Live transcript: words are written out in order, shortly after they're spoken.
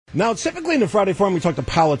Now, typically in the Friday Forum, we talk to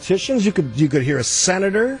politicians. You could hear a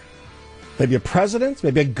senator, maybe a president,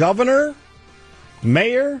 maybe a governor,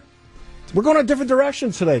 mayor. We're going a different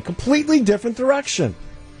direction today, completely different direction.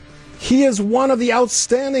 He is one of the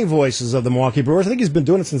outstanding voices of the Milwaukee Brewers. I think he's been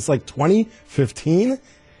doing it since like 2015.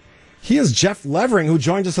 He is Jeff Levering, who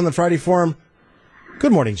joins us on the Friday Forum.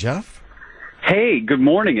 Good morning, Jeff. Hey, good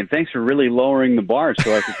morning, and thanks for really lowering the bar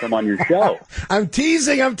so I could come on your show. I'm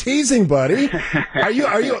teasing, buddy. Are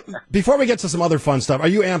you? Before we get to some other fun stuff, are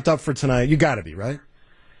you amped up for tonight? You got to be, right?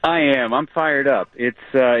 I am. I'm fired up.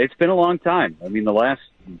 It's been a long time. I mean, the last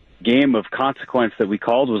game of consequence that we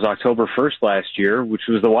called was October 1st last year, which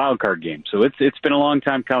was the wild card game. So it's been a long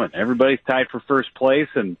time coming. Everybody's tied for first place,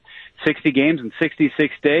 and 60 games in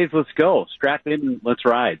 66 days. Let's go. Strap in and let's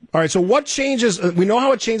ride. All right, so what changes? We know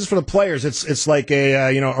how it changes for the players. It's like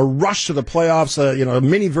a rush to the playoffs, a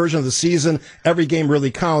mini version of the season. Every game really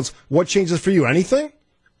counts. What changes for you? Anything?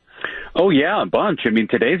 Oh, yeah, a bunch. I mean,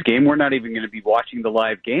 today's game, we're not even going to be watching the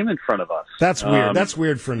live game in front of us. That's weird. That's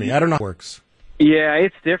weird for me. I don't know how it works. Yeah,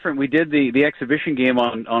 it's different. We did the exhibition game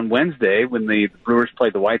on Wednesday when the Brewers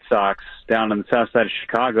played the White Sox down on the south side of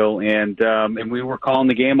Chicago, and we were calling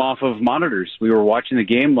the game off of monitors. We were watching the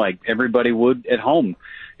game like everybody would at home,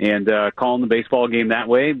 and calling the baseball game that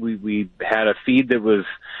way. We had a feed that was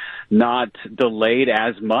not delayed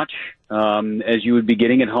as much as you would be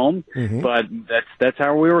getting at home, but that's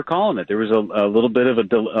how we were calling it. There was a little bit of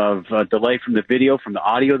a delay from the video, from the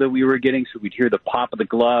audio that we were getting, so we'd hear the pop of the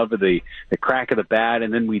glove, or the crack of the bat,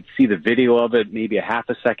 and then we'd see the video of it maybe a half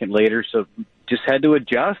a second later. So just had to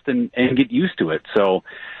adjust and get used to it. So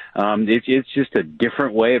it's just a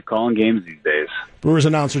different way of calling games these days. Brewers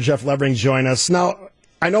announcer Jeff Levering join us now.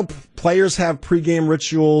 I know players have pregame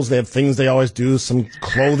rituals. They have things they always do, some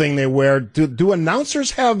clothing they wear. Do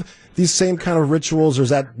announcers have these same kind of rituals, or is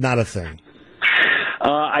that not a thing?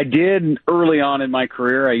 I did early on in my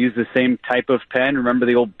career. I used the same type of pen. Remember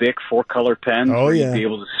the old Bic 4-color pens? Oh, yeah. You'd be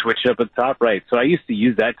able to switch up at the top. Right. So I used to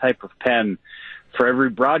use that type of pen for every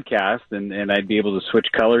broadcast, and I'd be able to switch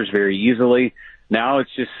colors very easily. Now it's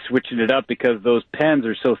just switching it up because those pens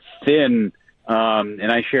are so thin,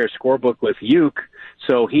 and I share a scorebook with Uke.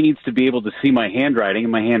 So he needs to be able to see my handwriting,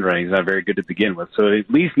 and my handwriting is not very good to begin with. So it at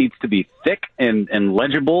least needs to be thick and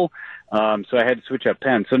legible. So I had to switch up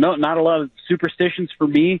pens. So no, not a lot of superstitions for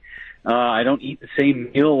me. I don't eat the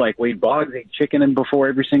same meal like Wade Boggs ate chicken in before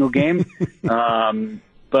every single game.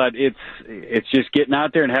 But it's just getting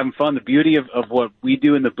out there and having fun. The beauty of what we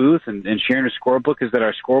do in the booth and sharing a scorebook is that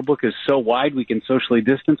our scorebook is so wide we can socially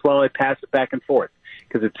distance while I pass it back and forth,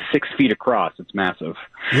 because it's 6 feet across. It's massive.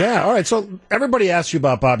 Yeah, all right. So everybody asks you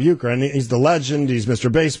about Bob Uecker, and he's the legend. He's Mr.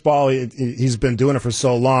 Baseball. He's been doing it for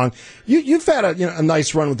so long. You've had a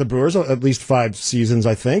nice run with the Brewers, at least 5 seasons,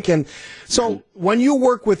 I think. And so when you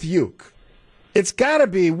work with Uecker, it's got to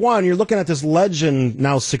be, one, you're looking at this legend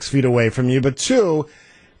now 6 feet away from you, but two,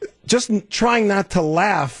 just trying not to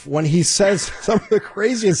laugh when he says some of the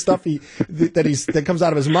craziest stuff that comes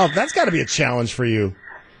out of his mouth. That's got to be a challenge for you.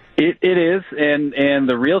 It is, and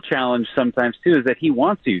the real challenge sometimes, too, is that he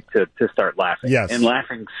wants you to start laughing. Yes. And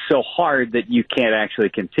laughing so hard that you can't actually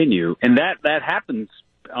continue. And that happens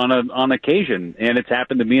on occasion, and it's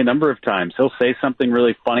happened to me a number of times. He'll say something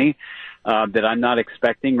really funny that I'm not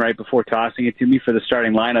expecting right before tossing it to me for the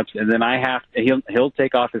starting lineups, and then he'll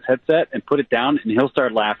take off his headset and put it down, and he'll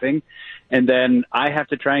start laughing, and then I have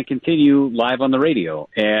to try and continue live on the radio.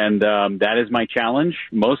 And that is my challenge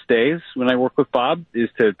most days when I work with Bob, is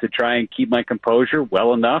to try and keep my composure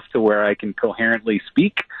well enough to where I can coherently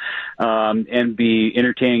speak and be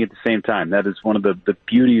entertaining at the same time. That is one of the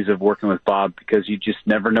beauties of working with Bob, because you just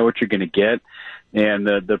never know what you're going to get, and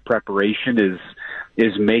the preparation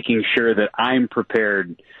is making sure that I'm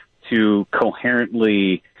prepared to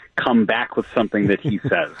coherently come back with something that he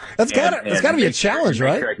says. It's got to be a challenge,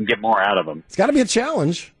 right? Sure I can get more out of him. It's got to be a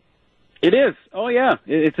challenge. It is. Oh yeah,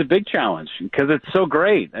 it's a big challenge because it's so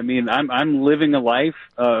great. I mean, I'm living a life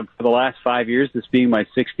for the last 5 years, this being my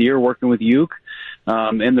 6th year working with Uke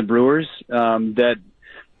and the Brewers, that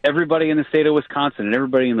everybody in the state of Wisconsin and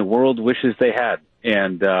everybody in the world wishes they had.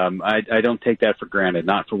 And I don't take that for granted,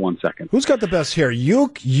 not for 1 second. Who's got the best hair?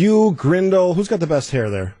 You, Grindle. Who's got the best hair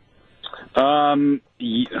there? Ukes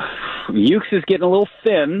is getting a little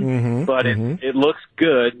thin, but it looks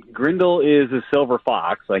good. Grindle is a silver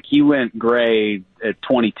fox. Like, he went gray at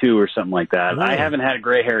 22 or something like that. I haven't had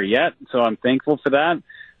gray hair yet, so I'm thankful for that.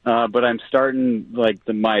 But I'm starting,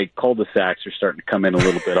 my cul-de-sacs are starting to come in a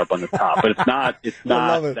little bit up on the top, but it's not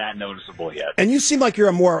that noticeable yet. And you seem like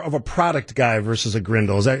you're more of a product guy versus a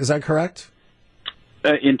Grindle. Is that correct?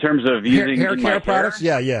 In terms of using hair care products?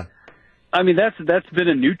 Yeah. I mean, that's been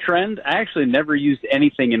a new trend. I actually never used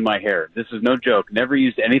anything in my hair. This is no joke. Never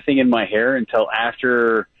used anything in my hair until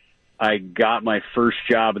after I got my first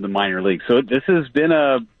job in the minor league. So this has been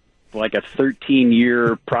a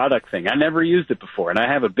 13-year product thing. I never used it before, and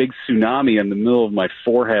I have a big tsunami in the middle of my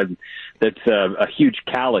forehead that's a huge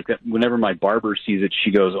cowlick that whenever my barber sees it,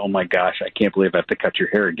 she goes, "Oh my gosh, I can't believe I have to cut your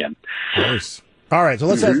hair again." Nice. All right, so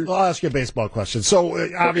I'll ask you a baseball question. So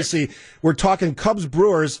obviously, we're talking Cubs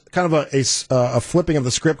Brewers, kind of a flipping of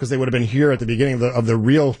the script because they would have been here at the beginning of the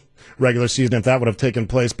real regular season if that would have taken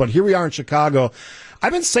place. But here we are in Chicago.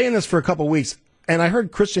 I've been saying this for a couple of weeks, and I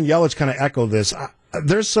heard Christian Yelich kind of echo this.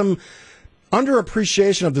 There's some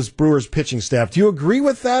underappreciation of this Brewers pitching staff. Do you agree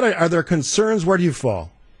with that? Are there concerns? Where do you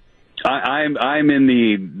fall? I'm in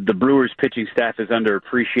the Brewers pitching staff is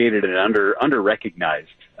underappreciated and under recognized.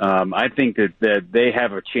 I think that they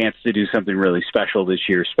have a chance to do something really special this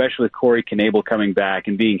year, especially Corey Knebel coming back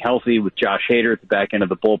and being healthy with Josh Hader at the back end of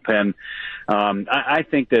the bullpen. I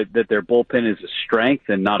think that their bullpen is a strength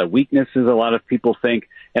and not a weakness, as a lot of people think.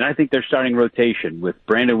 And I think their starting rotation with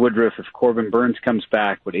Brandon Woodruff, if Corbin Burns comes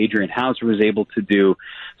back, what Adrian Hauser was able to do,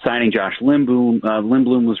 signing Josh Lindblom.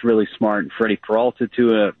 Lindblom was really smart, and Freddie Peralta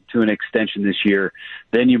to an extension this year.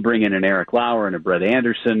 Then you bring in an Eric Lauer and a Brett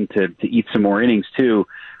Anderson to eat some more innings too.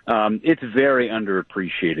 It's very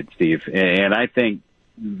underappreciated, Steve, and I think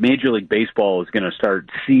Major League Baseball is going to start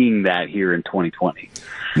seeing that here in 2020.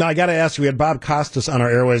 Now, I got to ask you, we had Bob Costas on our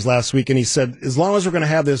airways last week, and he said, as long as we're going to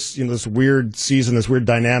have this, this weird season, this weird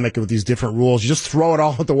dynamic with these different rules, you just throw it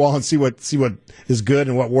all at the wall and see what is good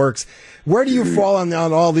and what works. Where do you fall on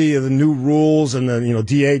all the new rules and the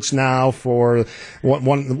DH now for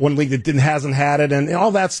one league that hasn't had it and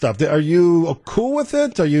all that stuff? Are you cool with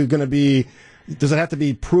it? Are you going to be? Does it have to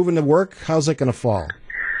be proven to work? How's it going to fall?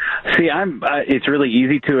 See, it's really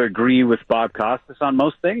easy to agree with Bob Costas on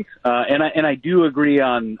most things, and I do agree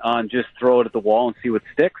on just throw it at the wall and see what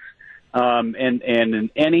sticks. And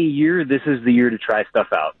in any year, this is the year to try stuff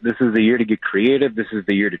out. This is the year to get creative. This is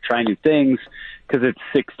the year to try new things because it's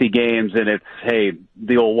 60 games and it's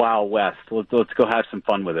the old Wild West. Let's go have some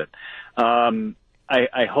fun with it.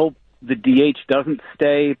 I hope the DH doesn't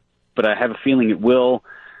stay, but I have a feeling it will.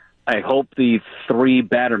 I hope the 3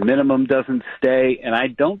 batter minimum doesn't stay, and I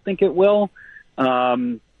don't think it will.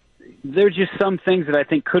 There's just some things that I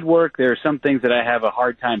think could work. There are some things that I have a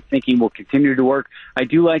hard time thinking will continue to work. I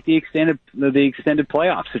do like the extended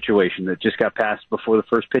playoff situation that just got passed before the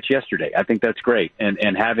first pitch yesterday. I think that's great, and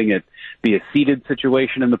having it be a seeded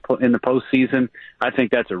situation in the postseason, I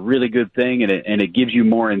think that's a really good thing, and it gives you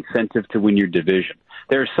more incentive to win your division.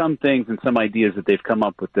 There are some things and some ideas that they've come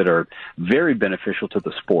up with that are very beneficial to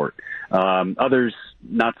the sport. Others,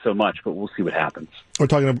 not so much, but we'll see what happens. We're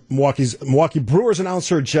talking to Milwaukee Brewers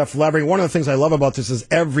announcer Jeff Levering. One of the things I love about this is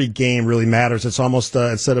every game really matters. It's almost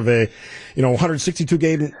instead of a 162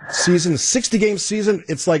 game season, 60 game season,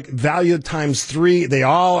 it's like valued times 3. They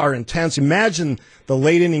all are intense. Imagine the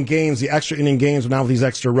late inning games, the extra inning games now with these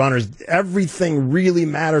extra runners. Everything really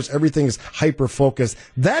matters. Everything is hyper focused.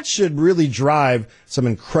 That should really drive some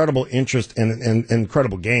incredible interest in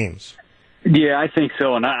incredible games. Yeah, I think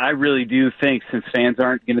so, and I really do think since fans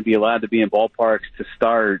aren't going to be allowed to be in ballparks to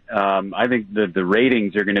start, I think the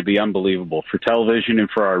ratings are going to be unbelievable for television and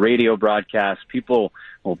for our radio broadcast. People,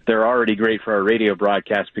 they're already great for our radio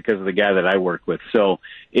broadcast because of the guy that I work with. So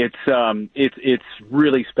it's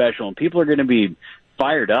really special, and people are going to be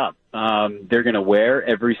fired up. They're going to wear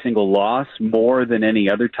every single loss more than any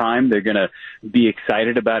other time. They're going to be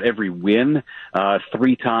excited about every win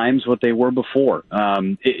 3 times what they were before.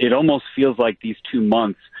 It almost feels like these 2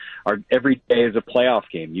 months are every day is a playoff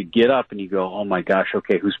game. You get up and you go, oh my gosh,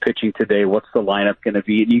 okay, who's pitching today? What's the lineup going to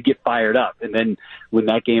be? And you get fired up. And then when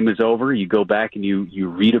that game is over, you go back and you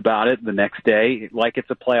read about it the next day like it's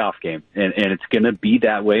a playoff game. And it's going to be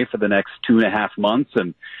that way for the next 2.5 months.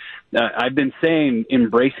 And I've been saying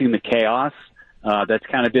embracing the chaos. That's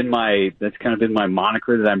kind of been my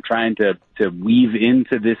moniker that I'm trying to weave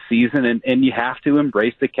into this season, and you have to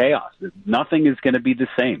embrace the chaos. Nothing is going to be the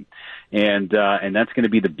same, and that's going to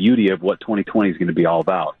be the beauty of what 2020 is going to be all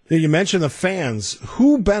about. You mentioned the fans.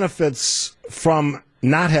 Who benefits from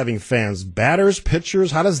not having fans? Batters,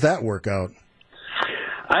 pitchers? How does that work out?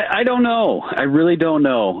 I don't know. I really don't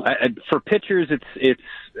know. For pitchers, it's.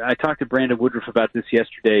 I talked to Brandon Woodruff about this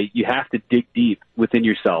yesterday. You have to dig deep within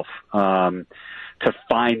yourself to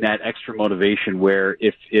find that extra motivation. Where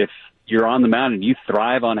if you're on the mound and you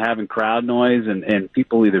thrive on having crowd noise and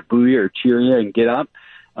people either boo you or cheer you and get up,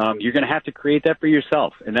 you're going to have to create that for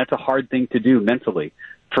yourself, and that's a hard thing to do mentally.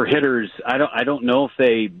 For hitters, I don't know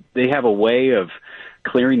if they have a way of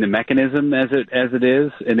clearing the mechanism as it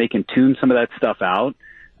is, and they can tune some of that stuff out.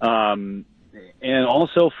 And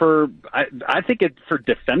also I think it's for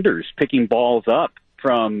defenders picking balls up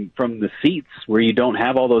from the seats where you don't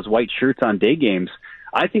have all those white shirts on day games.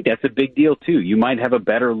 I think that's a big deal too. You might have a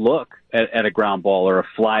better look at a ground ball or a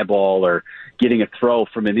fly ball or getting a throw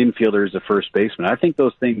from an infielder as a first baseman. I think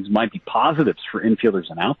those things might be positives for infielders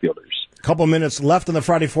and outfielders. Couple minutes left in the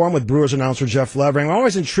Friday Forum with Brewers announcer Jeff Levering. I'm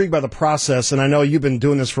always intrigued by the process, and I know you've been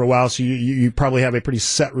doing this for a while, so you probably have a pretty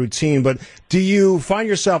set routine. But do you find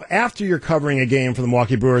yourself, after you're covering a game for the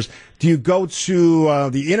Milwaukee Brewers, do you go to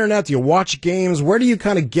the internet? Do you watch games? Where do you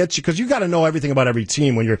kind of get you? Because you got to know everything about every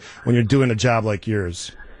team when you're doing a job like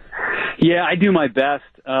yours. Yeah, I do my best.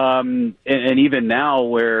 And even now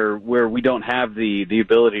where we don't have the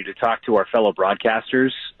ability to talk to our fellow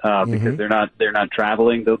broadcasters because they're not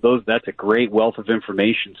traveling, that's a great wealth of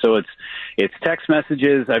information. So it's text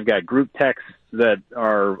messages. I've got group texts that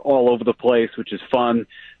are all over the place, which is fun.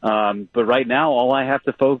 But right now, all I have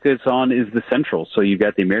to focus on is the Central. So you've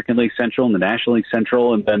got the American League Central and the National League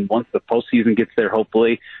Central, and then once the postseason gets there,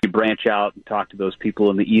 hopefully, you branch out and talk to those people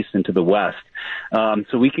in the East and to the West.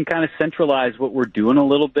 So we can kind of centralize what we're doing a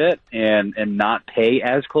little bit and not pay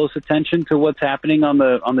as close attention to what's happening on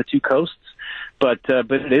the two coasts. But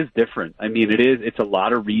it is different. I mean, it's a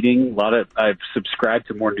lot of reading, I've subscribed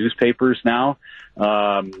to more newspapers now.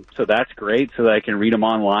 So that's great so that I can read them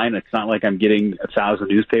online. It's not like I'm getting 1,000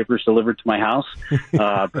 newspapers delivered to my house,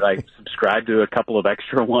 but I subscribe to a couple of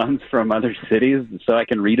extra ones from other cities so I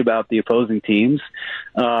can read about the opposing teams,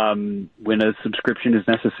 when a subscription is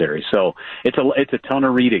necessary. So it's a ton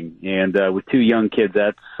of reading. And, with two young kids,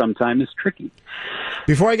 that sometimes is tricky.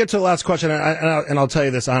 Before I get to the last question, and I'll tell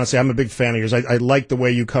you this honestly, I'm a big fan of yours. I like the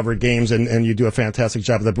way you cover games, and you do a fantastic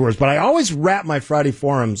job of the Brewers. But I always wrap my Friday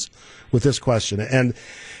forums with this question, and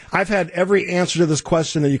I've had every answer to this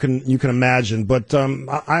question that you can imagine. But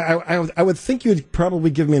I would think you'd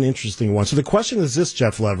probably give me an interesting one. So the question is this,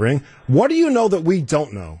 Jeff Levering: what do you know that we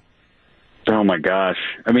don't know? Oh my gosh!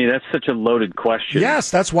 I mean, that's such a loaded question. Yes,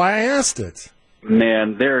 that's why I asked it.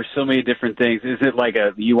 Man, there are so many different things. Is it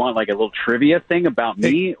you want like a little trivia thing about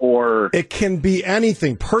me, or? It can be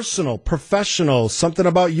anything, personal, professional, something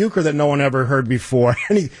about euchre that no one ever heard before.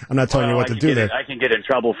 I'm not telling you what to do there. I can get in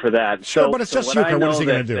trouble for that. Sure, but it's just euchre. What is he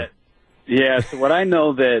going to do? So what I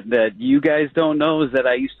know that you guys don't know is that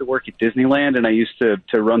I used to work at Disneyland, and I used to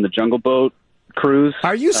run the Jungle Boat cruise.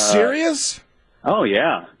 Are you serious? Oh,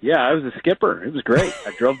 yeah. Yeah, I was a skipper. It was great.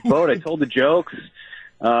 I drove the boat. I told the jokes.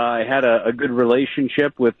 I had a good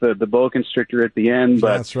relationship with the boa constrictor at the end,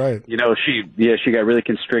 but that's right. She got really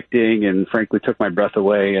constricting and frankly took my breath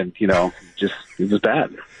away, and it was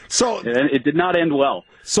bad. So and it did not end well.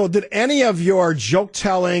 So did any of your joke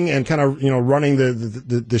telling and kind of running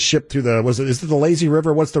the ship through is it the lazy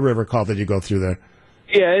river? What's the river called that you go through there?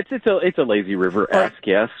 Yeah, it's a lazy river.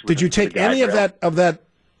 Yes. Did you take any of that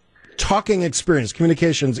talking experience,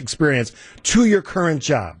 communications experience, to your current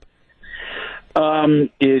job?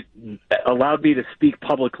 It allowed me to speak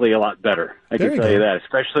publicly a lot better. I can tell you that,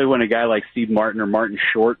 especially when a guy like Steve Martin or Martin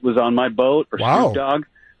Short was on my boat, or Snoop Dogg.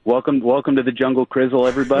 Welcome to the Jungle Crizzle,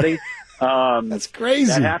 everybody. That's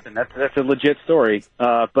crazy. That happened. That's a legit story.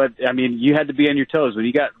 But I mean, you had to be on your toes when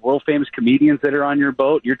you got world famous comedians that are on your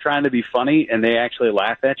boat. You're trying to be funny, and they actually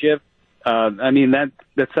laugh at you. I mean, that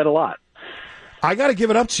said a lot. I got to give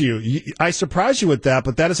it up to you. I surprised you with that,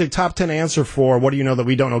 but that is a top 10 answer for what do you know that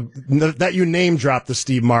we don't know. That you name dropped the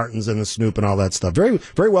Steve Martins and the Snoop and all that stuff. Very,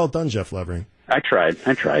 very well done, Jeff Levering. I tried.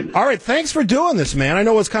 All right, thanks for doing this, man. I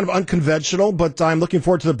know it's kind of unconventional, but I'm looking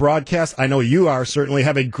forward to the broadcast. I know you are, certainly.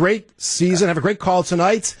 Have a great season. Have a great call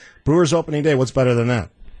tonight. Brewers opening day. What's better than that?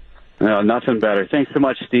 No, nothing better. Thanks so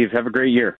much, Steve. Have a great year.